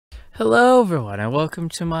Hello everyone and welcome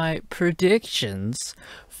to my predictions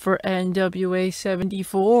for NWA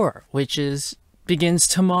 74, which begins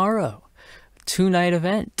tomorrow. 2-night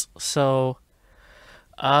event. So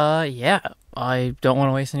yeah, I don't want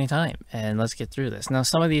to waste any time and let's get through this. Now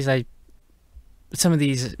some of these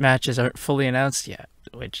matches aren't fully announced yet,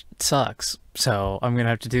 which sucks. So I'm going to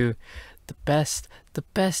have to do the best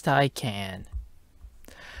I can.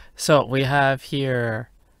 So we have here,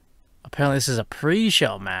 apparently this is a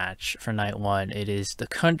pre-show match for night one. It is the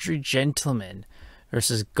Country Gentlemen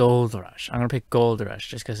versus Gold Rush. I'm going to pick Gold Rush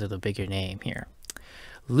just because of the bigger name here.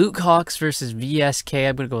 Luke Hawx versus VSK.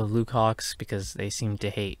 I'm going to go with Luke Hawx because they seem to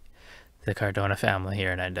hate the Cardona family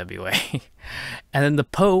here in NWA. And then the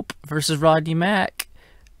Pope versus Rodney Mack.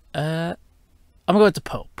 I'm going to go with the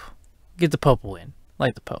Pope. Give the Pope a win.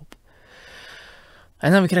 Like the Pope.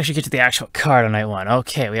 And then we can actually get to the actual card on night one.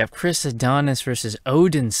 Okay, we have Chris Adonis versus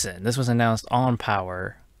Odinson. This was announced on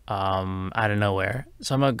Power, out of nowhere.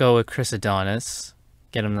 So I'm gonna go with Chris Adonis.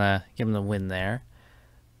 Get him the win there.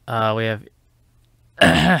 We have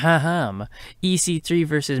EC3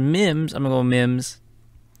 versus Mims. I'm gonna go with Mims.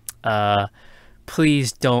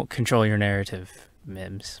 Please don't control your narrative,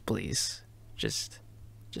 Mims. Please, just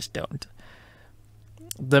don't.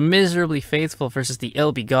 The Miserably Faithful versus the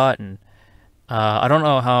Ill Begotten. I don't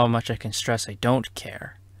know how much I can stress I don't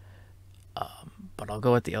care, but I'll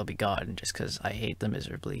go with the Ill Begotten just because I hate the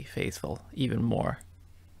Miserably Faithful even more.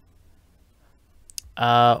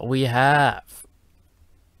 We have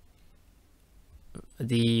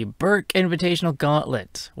the Burke Invitational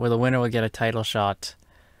Gauntlet, where the winner will get a title shot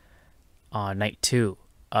on night 2.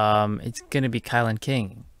 It's going to be Kylan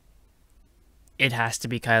King. It has to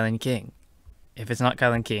be Kylan King. If it's not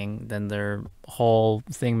Kylan King, then their whole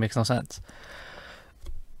thing makes no sense.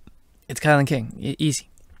 It's Kylan King. Easy.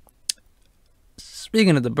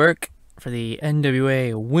 Speaking of the Burke, for the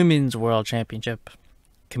NWA Women's World Championship,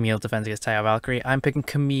 Camille defends against Taya Valkyrie. I'm picking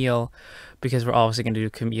Camille because we're obviously going to do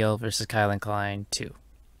Camille versus Kylan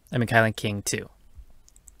King 2.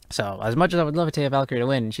 So, as much as I would love Taya Valkyrie to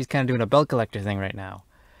win, she's kind of doing a belt collector thing right now.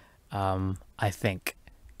 I think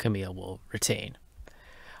Camille will retain.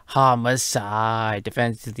 Homicide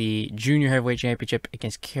defends the Junior Heavyweight Championship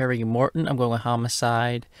against Kerry Morton. I'm going with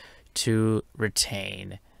Homicide to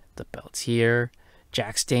retain the belts here.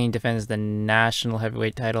 Jack Stane defends the National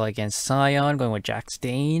Heavyweight title against Scion. Going with Jack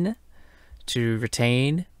Stane to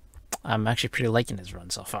retain. I'm actually pretty liking his run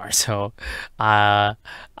so far, so I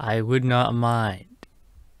would not mind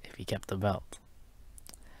if he kept the belt.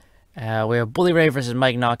 We have Bully Ray versus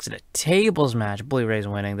Mike Knox in a tables match. Bully Ray's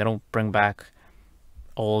winning. They don't bring back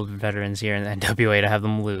old veterans here in the NWA to have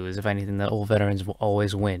them lose. If anything, the old veterans will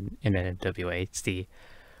always win in the NWA. It's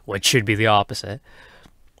what should be the opposite.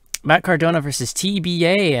 Matt Cardona versus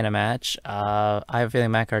TBA in a match. I have a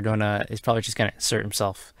feeling Matt Cardona is probably just going to insert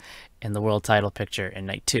himself in the world title picture in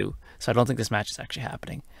night 2. So I don't think this match is actually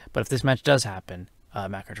happening. But if this match does happen,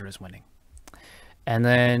 Matt Cardona is winning. And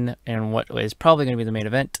then, in what is probably going to be the main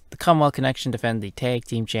event, the Commonwealth Connection defend the Tag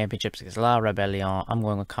Team Championships against La Rebellion. I'm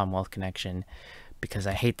going with Commonwealth Connection because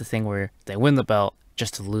I hate the thing where they win the belt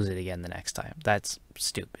just to lose it again the next time. That's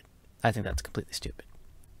stupid. I think that's completely stupid.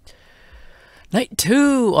 Night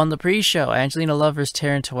 2 on the pre-show, Angelina Love versus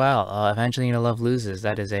Taryn Terrell. If Angelina Love loses,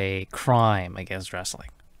 that is a crime against wrestling.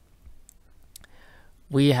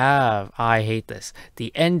 We have, I hate this,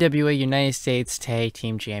 the NWA United States Tag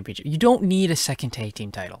Team Championship. You don't need a second tag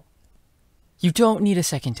team title. You don't need a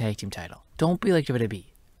second tag team title. Don't be like WWE.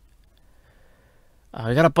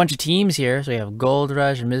 We got a bunch of teams here. So we have Gold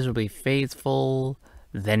Rush, Miserably Faithful,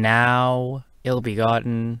 The Now, Ill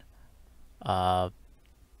Begotten.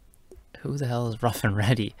 Who the hell is Rough and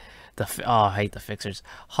Ready? I hate the Fixers.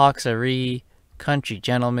 Hawksari, Country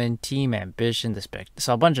Gentlemen, Team Ambition,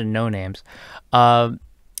 so a bunch of no names. I'm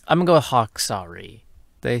gonna go with Hawksari.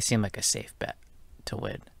 They seem like a safe bet to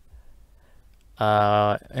win.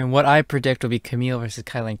 And what I predict will be Camille versus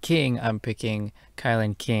Kylan King. I'm picking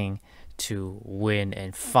Kylan King to win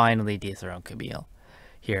and finally dethrone Camille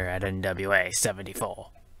here at NWA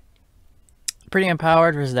 74. Pretty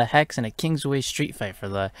Empowered versus the Hex in a Kingsway street fight for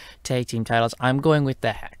the tag team titles. I'm going with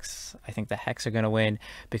the Hex. I think the Hex are going to win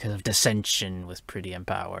because of dissension with Pretty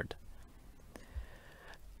Empowered.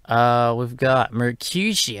 We've got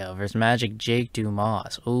Mercutio versus Magic Jake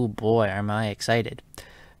Dumas. Oh boy, am I excited.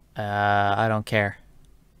 I don't care,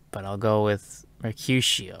 but I'll go with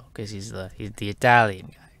Mercutio because he's the Italian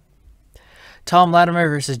guy. Tom Latimer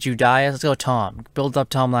versus Judias. Let's go Tom. Build up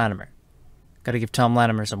Tom Latimer. Got to give Tom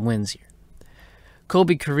Latimer some wins here.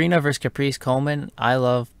 Colby Corino versus Caprice Coleman. I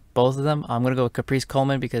love both of them. I'm going to go with Caprice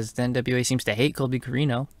Coleman because the NWA seems to hate Colby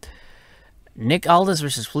Corino. Nick Aldis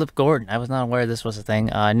versus Flip Gordon. I was not aware this was a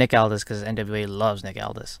thing. Nick Aldis, because NWA loves Nick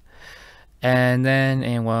Aldis. And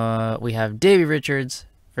then we have Davey Richards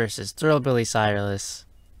versus Thrillbilly Cyrus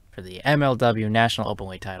for the MLW National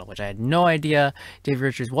Openweight title, which I had no idea Davey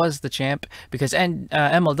Richards was the champ, because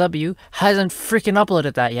MLW hasn't freaking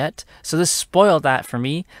uploaded that yet. So this spoiled that for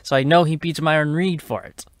me. So I know he beats Myron Reed for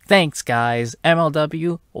it. Thanks, guys.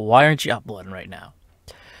 MLW, why aren't you uploading right now?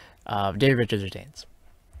 Davey Richards retains.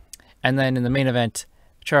 And then in the main event,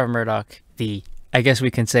 Trevor Murdoch, I guess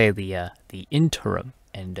we can say the interim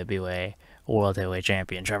NWA World Heavyweight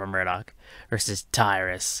Champion, Trevor Murdoch, versus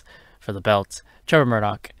Tyrus for the belt. Trevor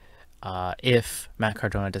Murdoch, if Matt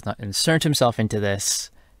Cardona does not insert himself into this,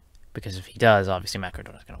 because if he does, obviously Matt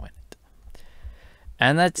Cardona is going to win it.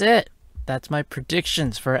 And that's it. That's my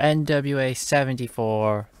predictions for NWA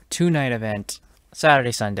 74 two-night event,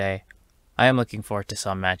 Saturday, Sunday. I am looking forward to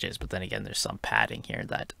some matches, but then again, there's some padding here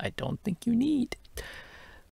that I don't think you need.